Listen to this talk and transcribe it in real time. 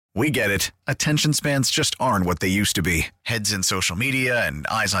We get it. Attention spans just aren't what they used to be. Heads in social media and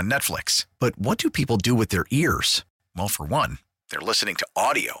eyes on Netflix. But what do people do with their ears? Well, for one, they're listening to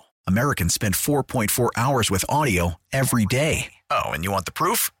audio. Americans spend 4.4 hours with audio every day. Oh, and you want the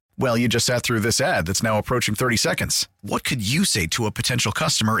proof? Well, you just sat through this ad that's now approaching 30 seconds. What could you say to a potential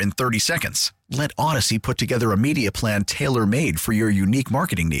customer in 30 seconds? Let Odyssey put together a media plan tailor-made for your unique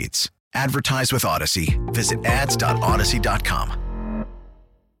marketing needs. Advertise with Odyssey. Visit ads.odyssey.com.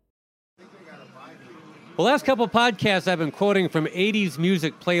 The last couple of podcasts I've been quoting from 80s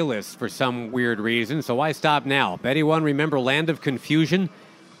music playlists for some weird reason, so why stop now? Anyone remember Land of Confusion?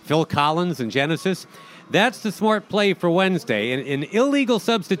 Phil Collins and Genesis? That's the smart play for Wednesday. An illegal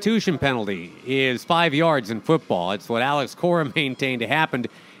substitution penalty is 5 yards in football. It's what Alex Cora maintained happened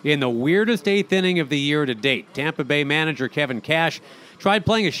in the weirdest eighth inning of the year to date. Tampa Bay manager Kevin Cash tried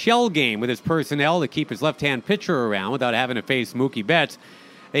playing a shell game with his personnel to keep his left-hand pitcher around without having to face Mookie Betts.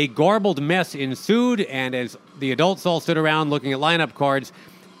 A garbled mess ensued, and as the adults all stood around looking at lineup cards,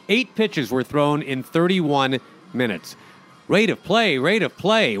 8 pitches were thrown in 31 minutes. Rate of play.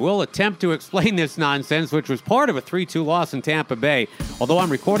 We'll attempt to explain this nonsense, which was part of a 3-2 loss in Tampa Bay, although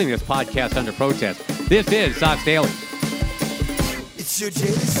I'm recording this podcast under protest. This is Sox Daily. It's your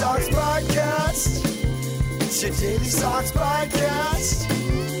Daily Sox Podcast. It's your Daily Sox Podcast.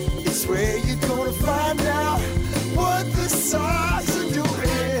 It's where you're going to find out what the Sox are doing.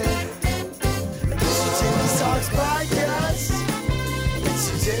 It's your Daily Sox Podcast.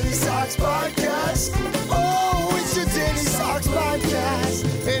 It's your Daily Sox Podcast. Oh, it's your Daily Sox Podcast.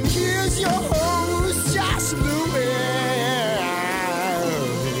 And here's your host, Josh Lewin.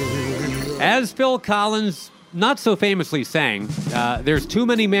 As Phil Collins not so famously sang, there's too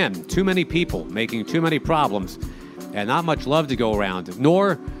many men, too many people making too many problems, and not much love to go around,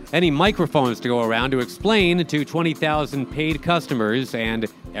 nor any microphones to go around to explain to 20,000 paid customers and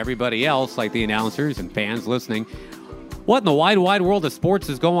everybody else, like the announcers and fans listening, what in the wide world of sports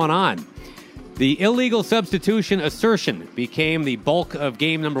is going on. The illegal substitution assertion became the bulk of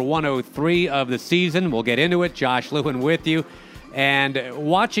game number 103 of the season. We'll get into it. Josh Lewin with you. And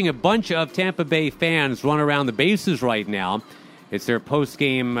watching a bunch of Tampa Bay fans run around the bases right now. It's their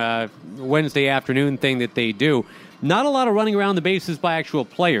post-game Wednesday afternoon thing that they do. Not a lot of running around the bases by actual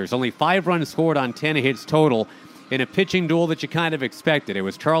players. Only 5 runs scored on 10 hits total in a pitching duel that you kind of expected. It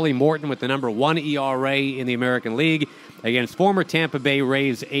was Charlie Morton with the number 1 ERA in the American League against former Tampa Bay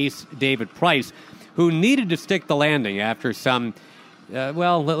Rays ace David Price, who needed to stick the landing after some,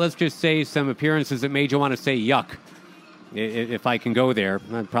 let's just say some appearances that made you want to say yuck. If I can go there.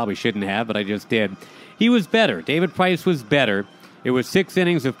 I probably shouldn't have, but I just did. He was better. David Price was better. It was 6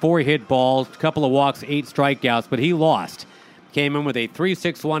 innings of 4 hit balls, a couple of walks, 8 strikeouts, but he lost. Came in with a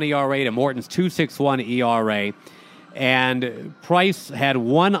 3.61 ERA to Morton's 2.61 ERA. And Price had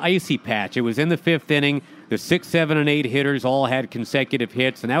 1 icy patch. It was in the 5th inning. The 6, 7, and 8 hitters all had consecutive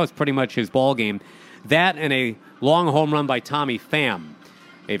hits, and that was pretty much his ball game. That and a long home run by Tommy Pham,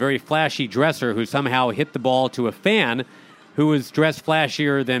 a very flashy dresser who somehow hit the ball to a fan who was dressed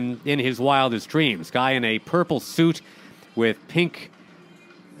flashier than in his wildest dreams. Guy in a purple suit with pink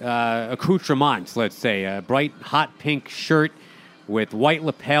accoutrements, let's say. A bright, hot pink shirt with white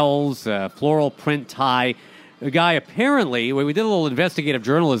lapels, floral print tie. The guy apparently, we did a little investigative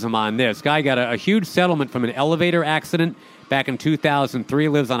journalism on this. Guy got a huge settlement from an elevator accident back in 2003.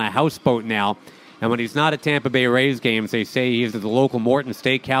 Lives on a houseboat now. And when he's not at Tampa Bay Rays games, they say he's at the local Morton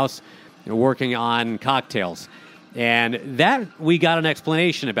Steakhouse working on cocktails. And that we got an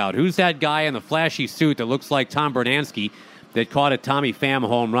explanation about. Who's that guy in the flashy suit that looks like Tom Bernansky that caught a Tommy Pham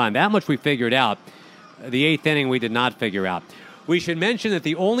home run? That much we figured out. The 8th inning we did not figure out. We should mention that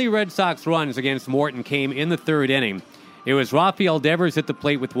the only Red Sox runs against Morton came in the 3rd inning. It was Rafael Devers at the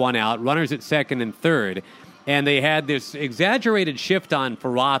plate with 1 out, runners at 2nd and 3rd. And they had this exaggerated shift on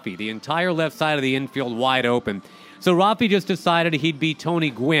for Rafi, the entire left side of the infield wide open. So Rafi just decided he'd be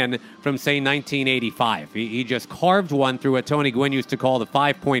Tony Gwynn from, say, 1985. He just carved one through what Tony Gwynn used to call the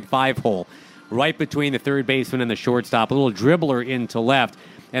 5.5 hole, right between the third baseman and the shortstop, a little dribbler into left.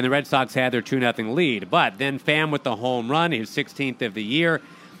 And the Red Sox had their 2-0 lead. But then Pham with the home run, his 16th of the year,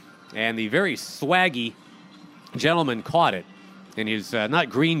 and the very swaggy gentleman caught it in his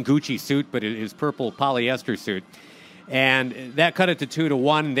not green Gucci suit, but his purple polyester suit. And that cut it to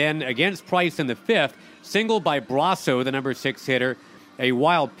 2-1. Then against Price in the 5th, single by Brasso, the number 6 hitter, a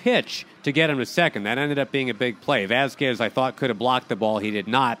wild pitch to get him to second. That ended up being a big play. Vasquez, I thought, could have blocked the ball. He did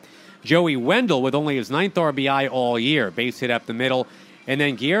not. Joey Wendell with only his 9th RBI all year, base hit up the middle. And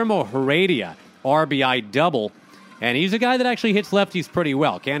then Guillermo Heredia, RBI double. And he's a guy that actually hits lefties pretty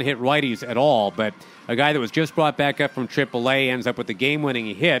well. Can't hit righties at all, but a guy that was just brought back up from AAA ends up with the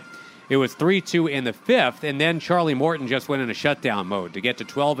game-winning hit. It was 3-2 in the fifth, and then Charlie Morton just went into shutdown mode to get to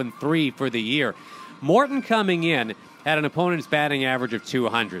 12-3 for the year. Morton coming in had an opponent's batting average of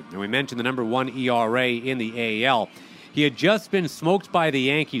 200, and we mentioned the number 1 ERA in the AL. He had just been smoked by the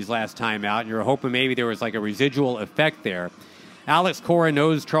Yankees last time out, and you're hoping maybe there was like a residual effect there. Alex Cora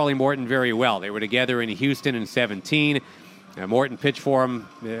knows Charlie Morton very well. They were together in Houston in 2017. Morton pitched for him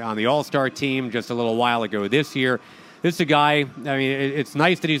on the All-Star team just a little while ago this year. This is a guy, I mean, it's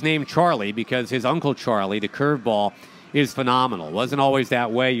nice that he's named Charlie because his uncle Charlie, the curveball, is phenomenal. Wasn't always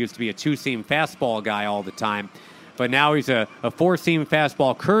that way. Used to be a two-seam fastball guy all the time. But now he's a four-seam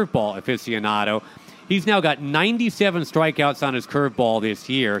fastball curveball aficionado. He's now got 97 strikeouts on his curveball this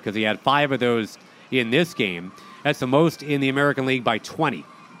year because he had 5 of those in this game. That's the most in the American League by 20.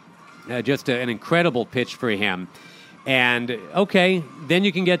 Just an incredible pitch for him. And, okay, then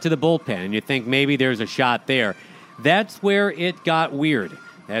you can get to the bullpen, and you think maybe there's a shot there. That's where it got weird,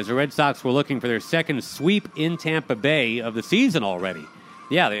 as the Red Sox were looking for their second sweep in Tampa Bay of the season already.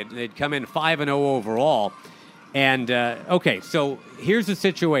 Yeah, they'd come in 5-0 overall. And, okay, so here's the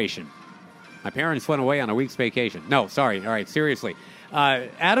situation. My parents went away on a week's vacation. No, sorry. All right, seriously.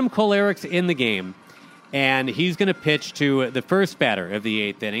 Adam Kolaric's in the game. And he's going to pitch to the first batter of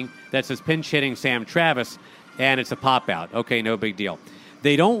the 8th inning. That's his pinch-hitting Sam Travis, and it's a pop-out. Okay, no big deal.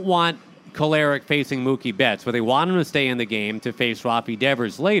 They don't want Kolaric facing Mookie Betts, but they want him to stay in the game to face Rafi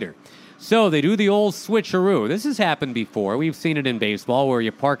Devers later. So they do the old switcheroo. This has happened before. We've seen it in baseball where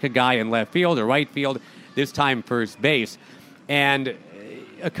you park a guy in left field or right field, this time first base. And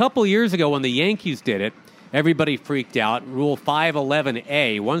a couple years ago when the Yankees did it, everybody freaked out. Rule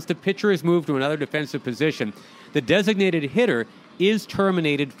 511A, once the pitcher is moved to another defensive position, the designated hitter is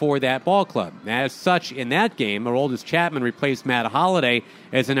terminated for that ball club. As such, in that game, Aroldis Chapman replaced Matt Holliday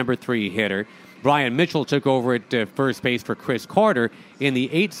as the number 3 hitter. Brian Mitchell took over at first base for Chris Carter in the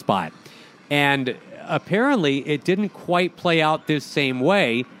 8th spot. And apparently, it didn't quite play out this same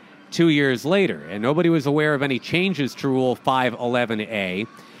way 2 years later. And nobody was aware of any changes to Rule 511A.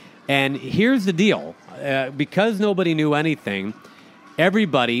 And here's the deal. Because nobody knew anything,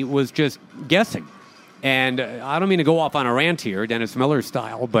 everybody was just guessing. And I don't mean to go off on a rant here, Dennis Miller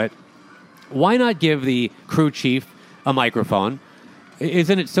style, but why not give the crew chief a microphone?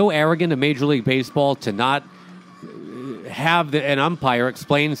 Isn't it so arrogant of Major League Baseball to not have an umpire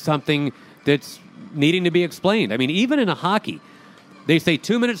explain something that's needing to be explained? I mean, even in a hockey, they say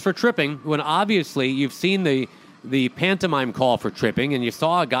 2 minutes for tripping when obviously you've seen the pantomime call for tripping, and you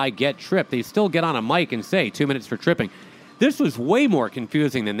saw a guy get tripped. They still get on a mic and say 2 minutes for tripping. This was way more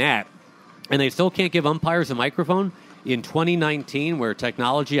confusing than that, and they still can't give umpires a microphone in 2019 where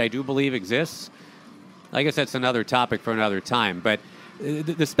technology, I do believe, exists. I guess that's another topic for another time, but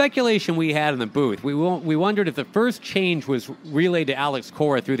the speculation we had in the booth, we wondered if the first change was relayed to Alex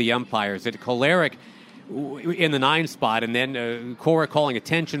Cora through the umpires, that Kolaric in the 9 spot, and then Cora calling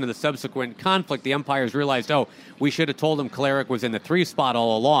attention to the subsequent conflict, the umpires realized, we should have told him Kolaric was in the 3 spot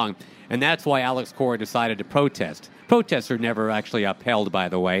all along, and that's why Alex Cora decided to protest. Protests are never actually upheld, by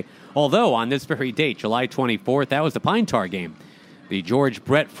the way, although on this very date, July 24th, that was the Pine Tar game, the George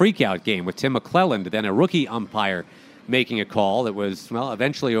Brett freakout game with Tim McClelland, then a rookie umpire making a call that was,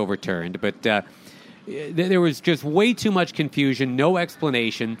 eventually overturned, but there was just way too much confusion, no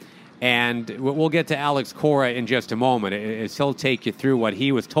explanation. And we'll get to Alex Cora in just a moment, as he'll take you through what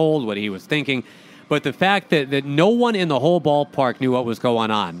he was told, what he was thinking. But the fact that no one in the whole ballpark knew what was going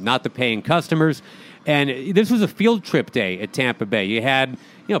on, not the paying customers. And this was a field trip day at Tampa Bay. You had,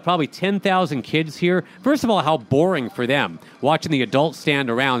 probably 10,000 kids here. First of all, how boring for them, watching the adults stand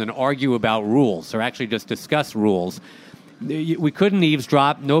around and argue about rules, or actually just discuss rules. We couldn't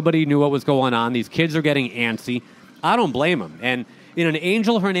eavesdrop. Nobody knew what was going on. These kids are getting antsy. I don't blame them. And in an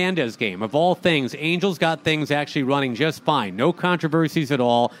Angel Hernandez game, of all things, Angels got things actually running just fine. No controversies at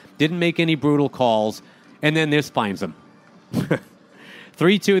all. Didn't make any brutal calls. And then this finds them.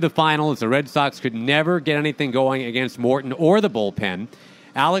 3-2 the final, as the Red Sox could never get anything going against Morton or the bullpen.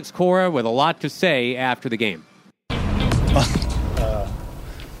 Alex Cora with a lot to say after the game.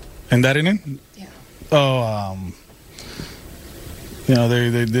 In that inning? Yeah.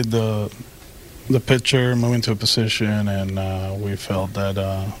 They did the pitcher moving to a position, and we felt that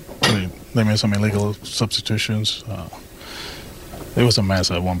they made some illegal substitutions. It was a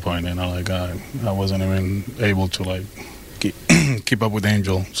mess at one point, I wasn't even able to keep up with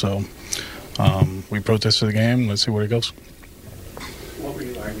Angel. So we protested the game. Let's see where it goes. What were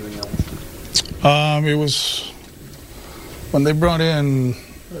you arguing about? It was when they brought in.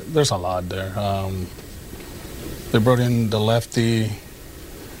 There's a lot there. they brought in the lefty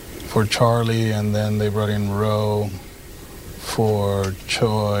for Charlie, and then they brought in Rowe for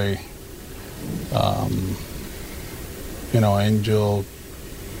Choi. Angel.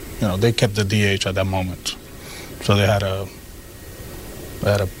 They kept the DH at that moment, so they had a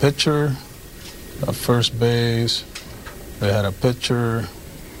pitcher, a first base. They had a pitcher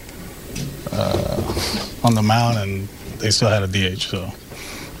on the mound, and they still had a DH. So,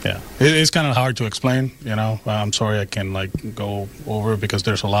 yeah, it's kind of hard to explain. I'm sorry I can't go over it because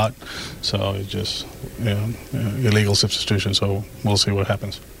there's a lot. So it's just illegal substitution. So we'll see what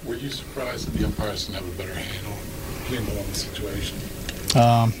happens. Were you surprised that the umpires didn't have a better handle on the situation?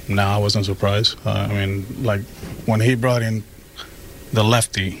 No, I wasn't surprised. When he brought in the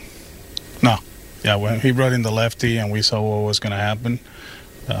lefty. When he brought in the lefty and we saw what was going to happen,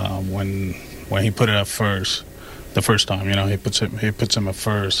 when he put it at first, the first time, he puts him at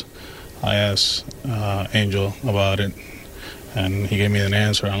first. I asked Angel about it, and he gave me an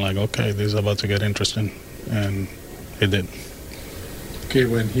answer. I'm like, okay, this is about to get interesting, and it did. Okay,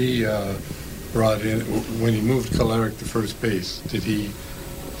 when he when he moved Kolarek to first base, did he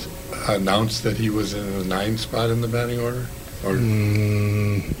announce that he was in a 9 spot in the batting order? Or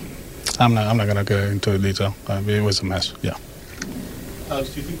I'm not going to go into detail. It was a mess. Yeah. Alex,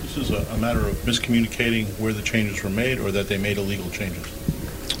 do you think this is a matter of miscommunicating where the changes were made, or that they made illegal changes?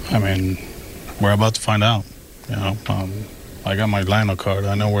 We're about to find out. I got my Lionel card.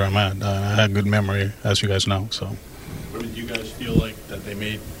 I know where I'm at. I had good memory, as you guys know. So. Or did you guys feel like that they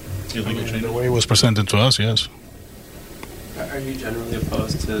made illegal changes? The way it was presented to us, yes. Are you generally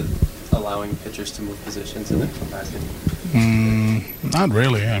opposed to allowing pitchers to move positions and then come back in? Not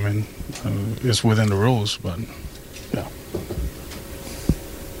really. It's within the rules, but yeah.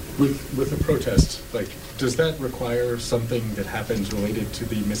 With a protest, does that require something that happens related to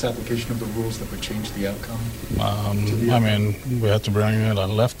the misapplication of the rules that would change the outcome? We had to bring in a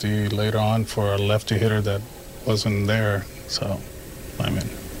lefty later on for a lefty hitter that wasn't there. So, I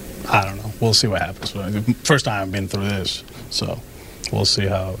don't know. We'll see what happens. First time I've been through this, so we'll see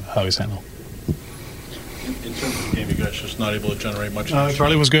how he's handled. In terms of the game, you guys just not able to generate much.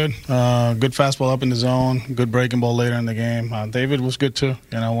 Charlie was good. Good fastball up in the zone. Good breaking ball later in the game. David was good too.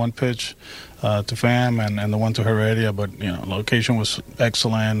 One pitch to Pham and the one to Heredia. But location was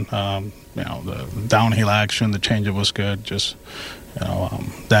excellent. The downhill action, the changeup was good. Just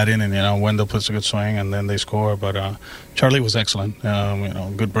that inning, Wendell puts a good swing and then they score. But Charlie was excellent.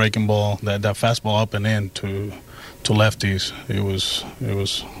 Good breaking ball. That fastball up and in to lefties. It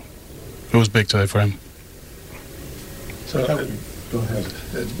was big today for him. So, go ahead.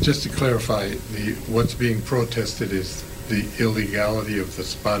 Just to clarify, what's being protested is the illegality of the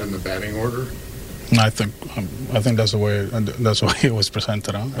spot in the batting order. I think that's the way it was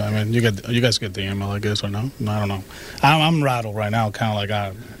presented. Huh? You guys get the email, I guess, or no? I don't know. I'm rattled right now, kind of like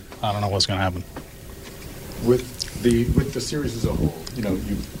I don't know what's going to happen. With the series as a whole,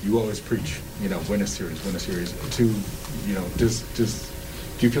 you always preach, win a series.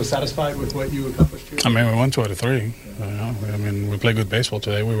 Do you feel satisfied with what you accomplished here? We won 2 out of 3. We played good baseball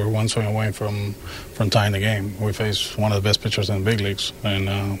today. We were one swing away from tying the game. We faced one of the best pitchers in the big leagues, and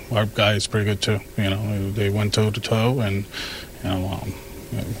our guy is pretty good too. They went toe to toe, and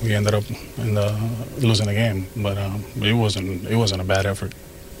we ended up losing the game. But it wasn't a bad effort.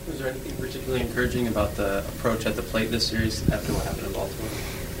 Was there anything particularly encouraging about the approach at the plate this series after what happened in Baltimore?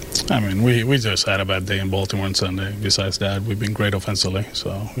 We just had a bad day in Baltimore on Sunday. Besides that, we've been great offensively.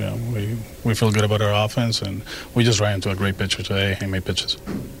 So, we feel good about our offense, and we just ran into a great pitcher today. He made pitches.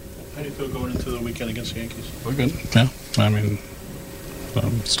 How do you feel going into the weekend against the Yankees? We're good. Yeah.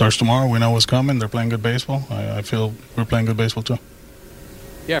 It starts tomorrow. We know what's coming. They're playing good baseball. I feel we're playing good baseball, too.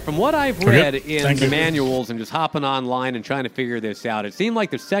 Yeah, from what I've read in the manuals and just hopping online and trying to figure this out, it seemed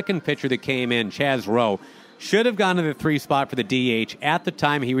like the second pitcher that came in, Chaz Rowe, should have gone to the 3 spot for the DH at the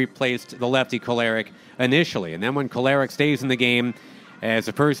time he replaced the lefty Kolarek initially. And then when Kolarek stays in the game as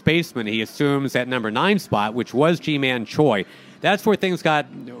a first baseman, he assumes that number 9 spot, which was Ji-Man Choi. That's where things got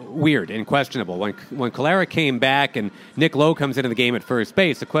weird and questionable. When Kolarek came back and Nick Lowe comes into the game at first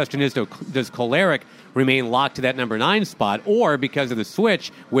base, the question is, does Kolarek remain locked to that number 9 spot? Or because of the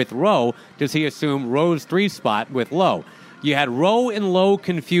switch with Rowe, does he assume Rowe's 3 spot with Lowe? You had Rowe and Lowe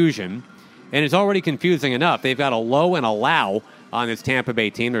confusion. And it's already confusing enough. They've got a Lowe and a Lau on this Tampa Bay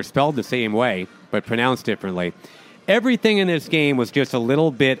team. They're spelled the same way, but pronounced differently. Everything in this game was just a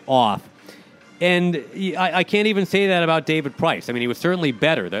little bit off. And I can't even say that about David Price. He was certainly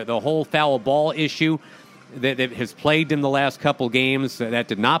better. The whole foul ball issue that has plagued him the last couple games, that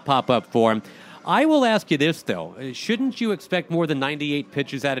did not pop up for him. I will ask you this, though. Shouldn't you expect more than 98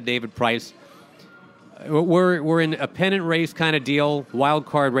 pitches out of David Price? we're in a pennant race kind of deal, wild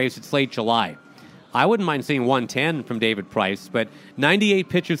card race. It's late July. I wouldn't mind seeing 110 from David Price, but 98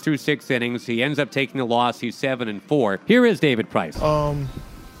 pitches through 6 innings. He ends up taking the loss. He's 7-4. Here is David Price.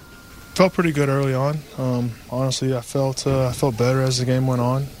 Felt pretty good early on. Honestly, I felt better as the game went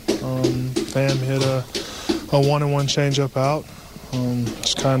on. Pham hit a 1-1 changeup out.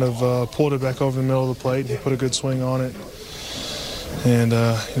 Just kind of pulled it back over the middle of the plate. He put a good swing on it, and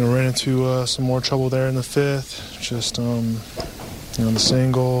ran into some more trouble there in the 5th. Just the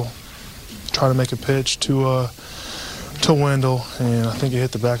single, try to make a pitch to Wendell, and I think it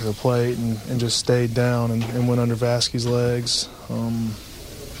hit the back of the plate and just stayed down and went under Vasquez's legs.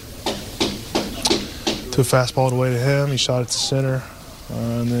 Threw a fastball away to him. He shot it to center,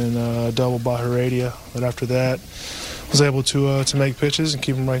 and then a double by Heredia. But after that, was able to make pitches and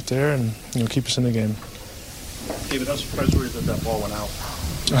keep him right there and keep us in the game. David, how surprised were you that ball went out?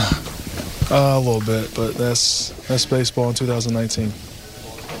 A little bit, but that's baseball in 2019.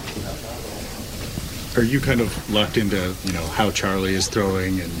 Are you kind of locked into how Charlie is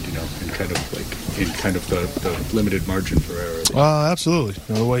throwing and and kind of the limited margin for error? Absolutely.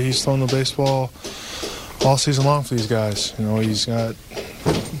 The way he's thrown the baseball all season long for these guys. He's got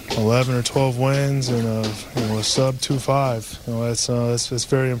 11 or 12 wins and a sub 2.5. That's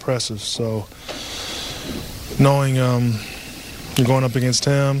very impressive. So knowing you're going up against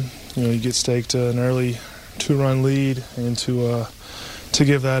him, you get staked an early 2-run lead, and to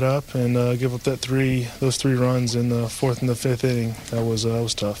give that up and give up those 3 runs in the 4th and the 5th inning, that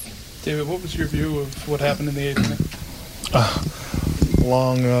was tough. David, what was your view of what happened in the 8th inning?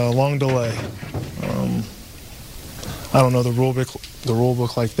 Long delay. I don't know the rule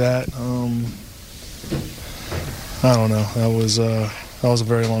book like that. I don't know. That was a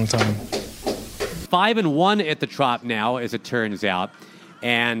very long time. 5-1 at the Trop now, as it turns out,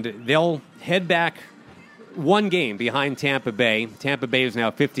 and they'll head back 1 game behind Tampa Bay. Tampa Bay is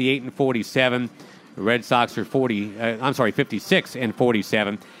now 58-47. The Red Sox are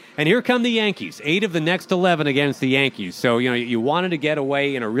 56-47. And here come the Yankees. 8 of the next 11 against the Yankees. So, you wanted to get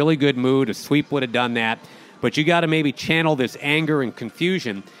away in a really good mood. A sweep would have done that. But you got to maybe channel this anger and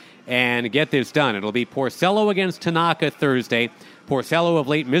confusion and get this done. It'll be Porcello against Tanaka Thursday. Porcello of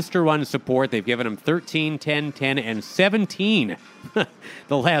late missed a run support. They've given him 13, 10, 10, and 17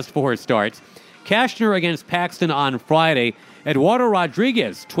 the last 4 starts. Cashner against Paxton on Friday. Eduardo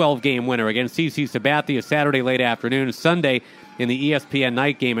Rodriguez, 12-game winner against CC Sabathia Saturday late afternoon. Sunday in the ESPN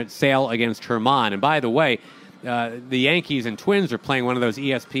night game at Sale against Herman. And by the way, the Yankees and Twins are playing one of those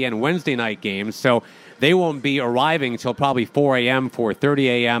ESPN Wednesday night games, so they won't be arriving until probably 4 a.m., 4:30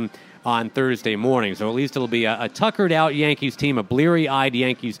 a.m. on Thursday morning. So at least it'll be a tuckered-out Yankees team, a bleary-eyed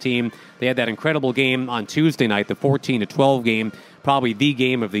Yankees team. They had that incredible game on Tuesday night, the 14-12 game, probably the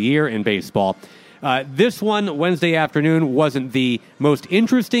game of the year in baseball. This one, Wednesday afternoon, wasn't the most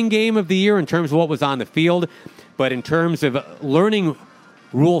interesting game of the year in terms of what was on the field, but in terms of learning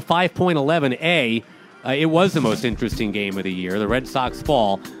Rule 5.11a, it was the most interesting game of the year. The Red Sox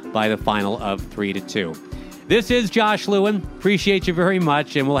fall by the final of 3-2. This is Josh Lewin. Appreciate you very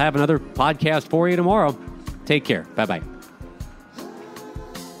much, and we'll have another podcast for you tomorrow. Take care. Bye-bye.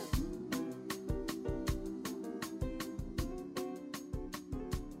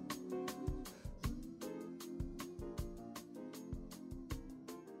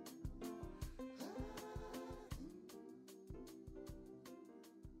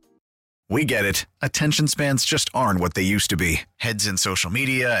 We get it. Attention spans just aren't what they used to be. Heads in social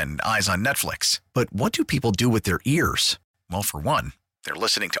media and eyes on Netflix. But what do people do with their ears? Well, for one, they're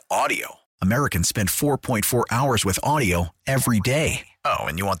listening to audio. Americans spend 4.4 hours with audio every day. Oh,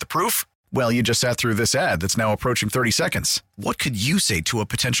 and you want the proof? Well, you just sat through this ad that's now approaching 30 seconds. What could you say to a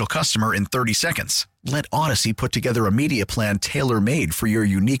potential customer in 30 seconds? Let Odyssey put together a media plan tailor-made for your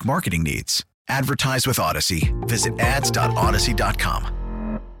unique marketing needs. Advertise with Odyssey. Visit ads.odyssey.com.